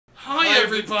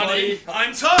everybody!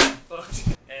 I'm Todd!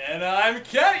 And I'm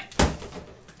Kenny!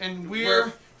 And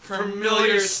we're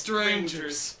familiar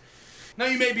strangers. Now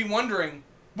you may be wondering,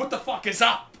 what the fuck is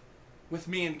up with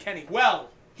me and Kenny? Well,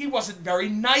 he wasn't very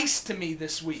nice to me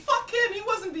this week. Fuck him, he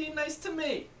wasn't being nice to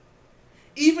me.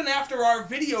 Even after our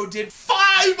video did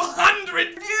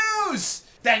 500 views!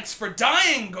 Thanks for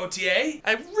dying, Gautier.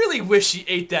 I really wish he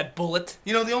ate that bullet.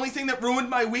 You know, the only thing that ruined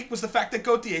my week was the fact that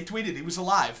Gautier tweeted he was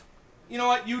alive. You know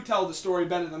what? You tell the story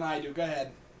better than I do. Go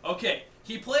ahead. Okay,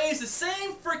 he plays the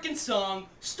same frickin' song,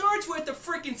 starts with the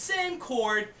frickin' same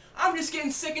chord. I'm just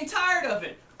getting sick and tired of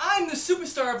it. I'm the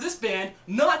superstar of this band,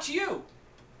 not you.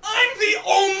 I'm the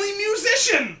only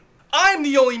musician! I'm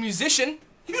the only musician.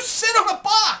 You sit on a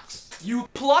box! You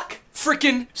pluck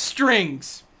frickin'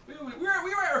 strings. We were at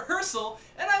rehearsal,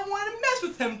 and I wanted to mess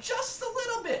with him just a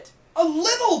little bit. A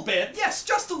little bit? Yes,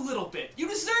 just a little bit. You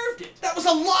deserved it. That was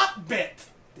a lot bit.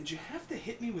 Did you have to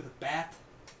hit me with a bat?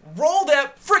 Roll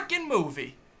that frickin'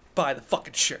 movie. Buy the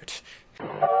fucking shirt.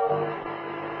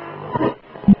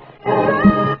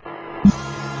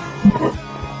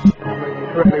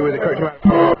 Correctly with the correct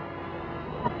amount.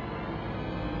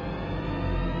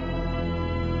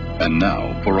 And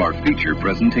now for our feature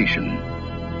presentation.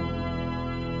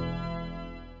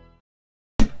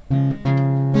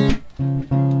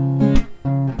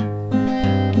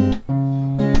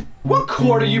 What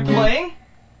chord are you playing?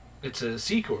 It's a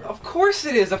C chord. Of course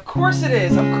it is, of course it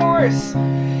is, of course.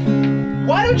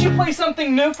 Why don't you play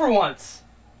something new for once?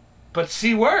 But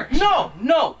C works.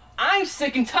 No, I'm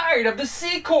sick and tired of the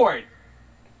C chord.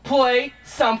 Play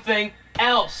something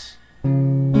else. Oh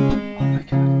my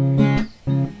god.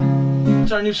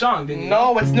 It's our new song, didn't you?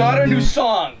 No, it's not our new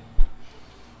song.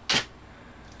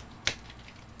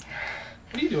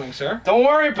 What are you doing, sir? Don't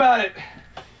worry about it.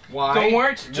 Why? Don't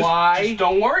worry. Just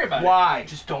don't worry about it. Why?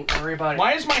 Just don't worry about it.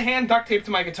 Why is my hand duct taped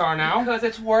to my guitar now? Because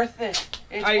it's worth it.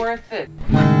 It's worth it.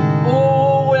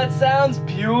 Oh, that sounds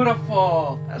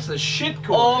beautiful. That's a shit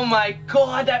chord. Oh my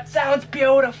god, that sounds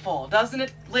beautiful. Doesn't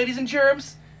it, ladies and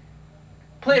germs?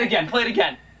 Play it again, play it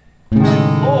again.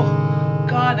 Oh,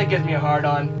 god, that gives me a hard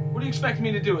on. What do you expect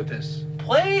me to do with this?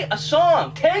 Play a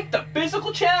song. Take the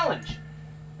physical challenge.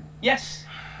 Yes.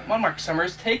 Come on, Mark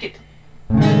Summers, take it.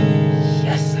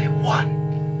 Yes, I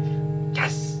won.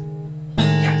 Yes.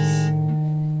 Yes.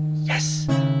 Yes.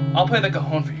 I'll play the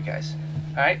cajon for you guys.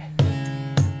 Alright?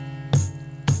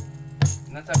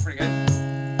 That sounds pretty good.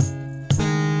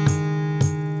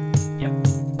 Yep.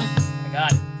 I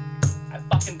got it. I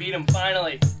fucking beat him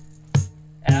finally.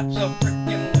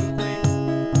 Abso-freaking-lutely.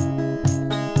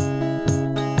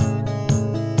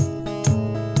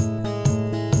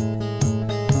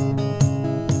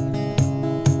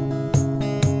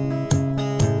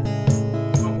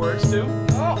 Too?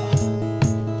 Oh.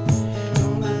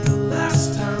 Don't let the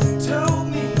last time you told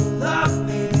me you loved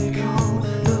me be gone.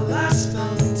 The last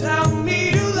time you told me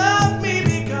you loved me,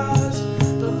 because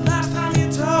the last time you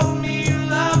told me you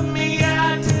loved me,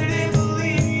 I didn't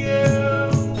believe you.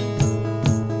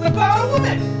 It's about a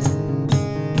woman.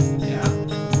 Yeah.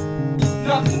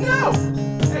 Nothing new.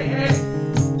 Hey.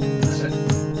 Listen.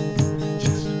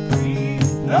 Just breathe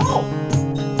No.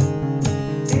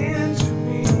 into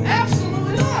me.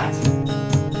 Absolutely not.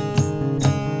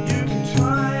 You can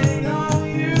try all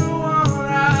you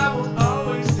want, I will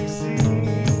always succeed.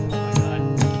 Oh my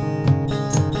god.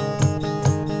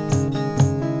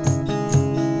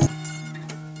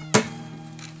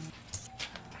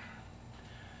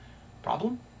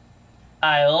 Problem?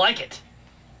 I like it.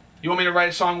 You want me to write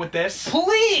a song with this?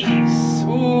 Please.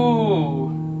 Ooh.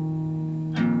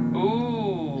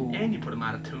 Ooh. And you put him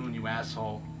out of tune, you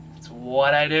asshole. It's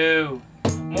what I do.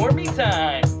 More me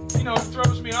time. You know, it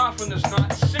throws me off when there's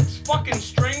not 6 fucking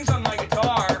strings on my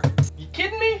guitar. You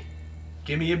kidding me?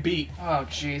 Give me a beat. Oh,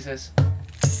 Jesus.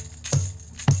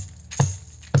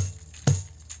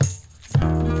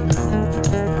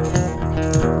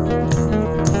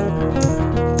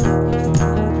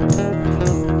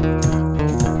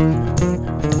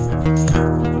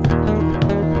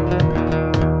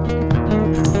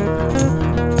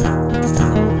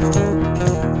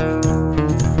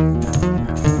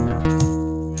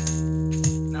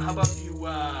 Now how about you,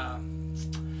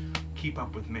 keep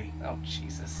up with me? Oh,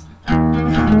 Jesus.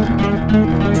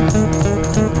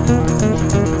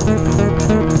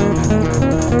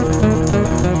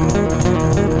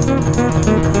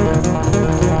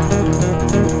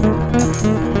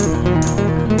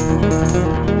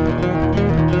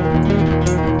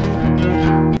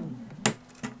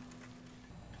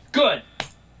 Good.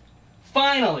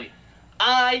 Finally,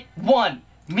 I won.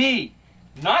 Me.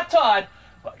 Not Todd,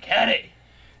 but Kenny.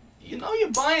 You know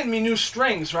you're buying me new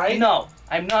strings, right? No,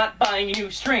 I'm not buying you new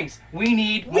strings. We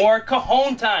need more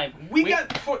cajon time. We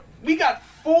got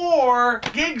 4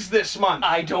 gigs this month.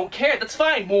 I don't care. That's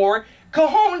fine. More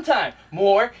cajon time.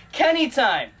 More Kenny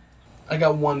time. I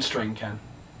got 1 string, Ken.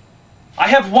 I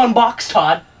have 1 box,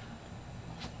 Todd.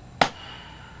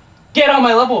 Get on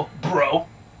my level, bro.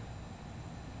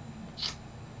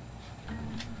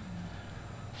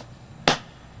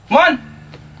 Come on.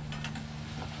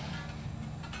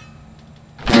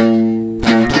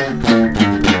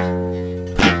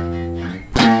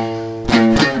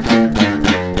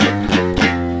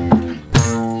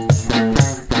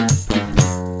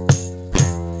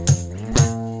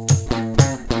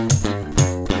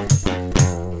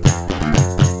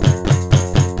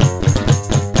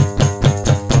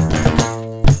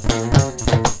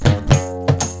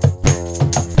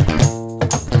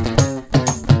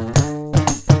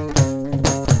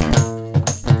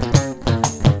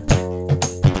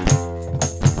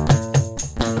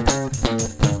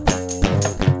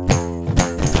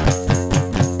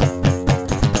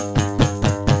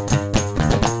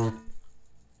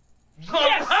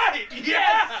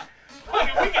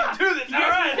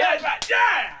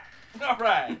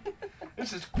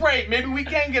 This is great. Maybe we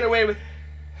can get away with.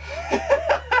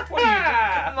 What are you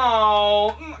doing?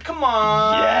 No, come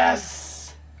on.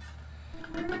 Yes.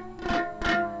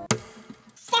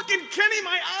 Fucking Kenny,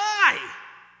 my eye.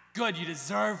 Good, you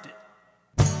deserved it.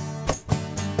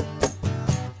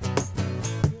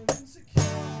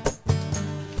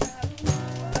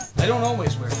 I don't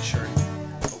always wear the shirt,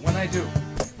 but when I do,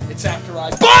 it's after I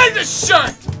buy the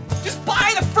shirt! Just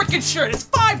buy the frickin' shirt! It's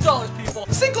 $5, people!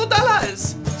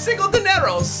 $5. $5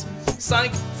 dineros.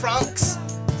 5 francs.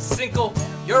 5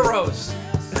 euros.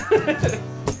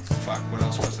 Fuck, what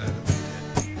else was that?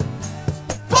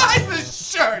 Buy the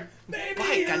shirt! Baby!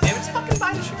 Buy it, goddammit. Just fucking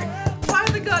buy the shirt. Buy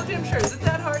the goddamn shirt. Is it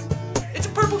that hard? It's a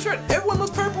purple shirt. Everyone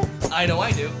loves purple. I know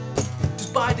I do.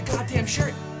 Just buy the goddamn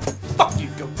shirt. Fuck you,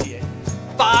 goatee.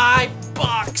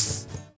 $5.